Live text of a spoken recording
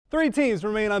Three teams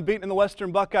remain unbeaten in the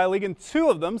Western Buckeye League, and two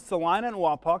of them, Celina and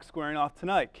Wapak, squaring off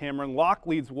tonight. Cameron Locke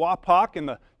leads Wapak in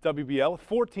the WBL with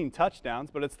 14 touchdowns,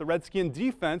 but it's the Redskin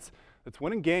defense that's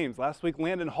winning games. Last week,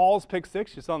 Landon Hall's pick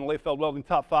six, you saw in the Layfeld Welding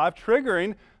top five,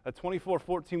 triggering a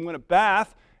 24-14 win at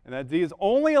Bath, and that D is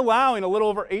only allowing a little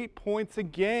over 8 points a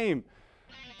game.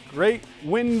 Great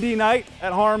windy night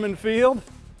at Harmon Field.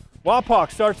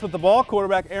 Wapak starts with the ball.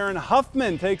 Quarterback Aaron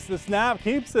Huffman takes the snap,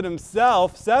 keeps it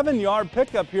himself. 7-yard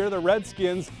pickup here. The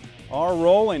Redskins are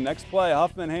rolling. Next play,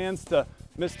 Huffman hands to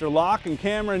Mr. Locke, and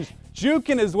Cameron's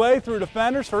juking his way through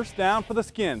defenders. First down for the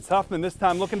Skins. Huffman this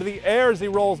time looking to the air as he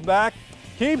rolls back,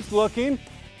 keeps looking,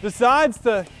 decides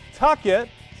to tuck it,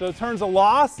 so it turns a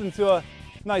loss into a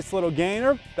nice little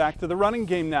gainer. Back to the running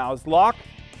game now as Locke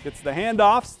gets the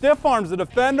handoff, stiff arms the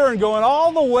defender, and going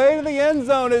all the way to the end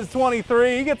zone is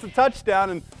 23. He gets a touchdown,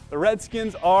 and the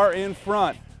Redskins are in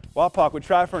front. Wapak would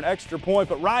try for an extra point,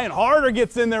 but Ryan Harder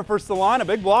gets in there for Celina.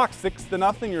 Big block,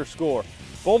 6-0 your score.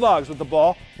 Bulldogs with the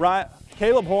ball.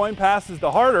 Caleb Hoyne passes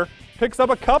to Harder, picks up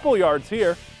a couple yards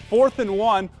here. 4th and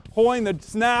 1. Hoyne the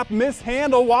snap,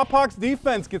 mishandle. Wapak's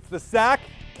defense gets the sack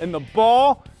and the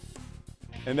ball,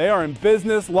 and they are in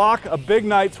business. Locke, a big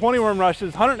night, 21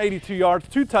 rushes, 182 yards,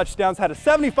 2 touchdowns, had a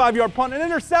 75-yard punt, an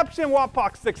interception.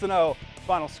 Wapak 6-0.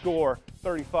 Final score,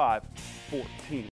 35-14.